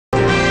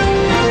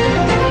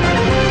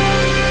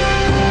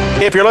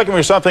If you're looking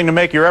for something to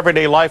make your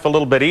everyday life a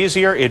little bit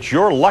easier, it's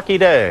your lucky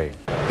day.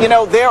 You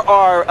know, there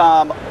are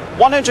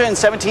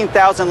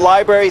 117,000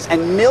 libraries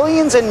and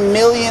millions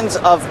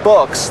of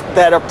books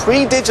that are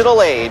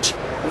pre-digital age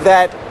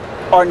that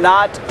are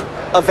not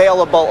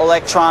available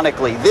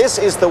electronically. This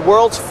is the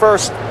world's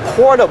first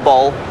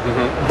portable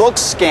book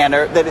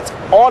scanner that it's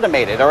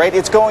automated, all right?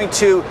 It's going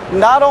to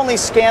not only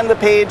scan the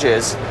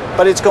pages,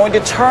 but it's going to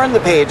turn the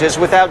pages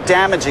without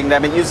damaging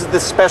them. It uses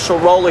this special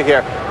roller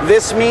here.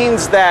 This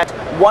means that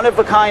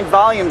one-of-a-kind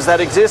volumes that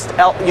exist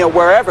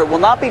wherever will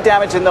not be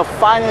damaged, and they'll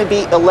finally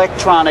be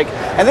electronic.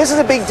 And this is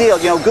a big deal.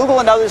 You know, Google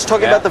and others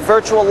talking about the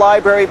virtual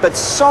library, but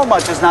so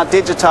much is not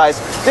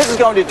digitized. This is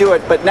going to do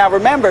it. But now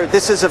remember,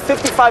 this is a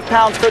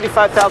 55-pound,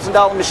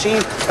 $35,000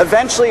 machine.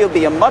 Eventually, it'll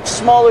be a much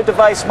smaller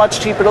device, much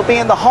cheaper. It'll be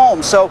in the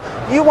home. So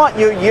you want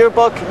your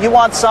yearbook, you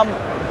want some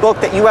book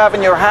that you have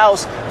in your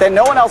house that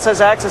no one else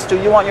has access to,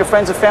 you want your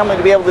friends and family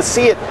to be able to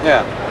see it,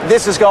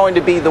 this is going to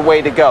be the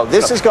way to go.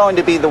 This is going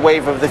to be the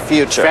wave of the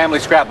future. Family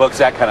scrapbooks,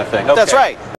 that kind of thing. Okay. That's right.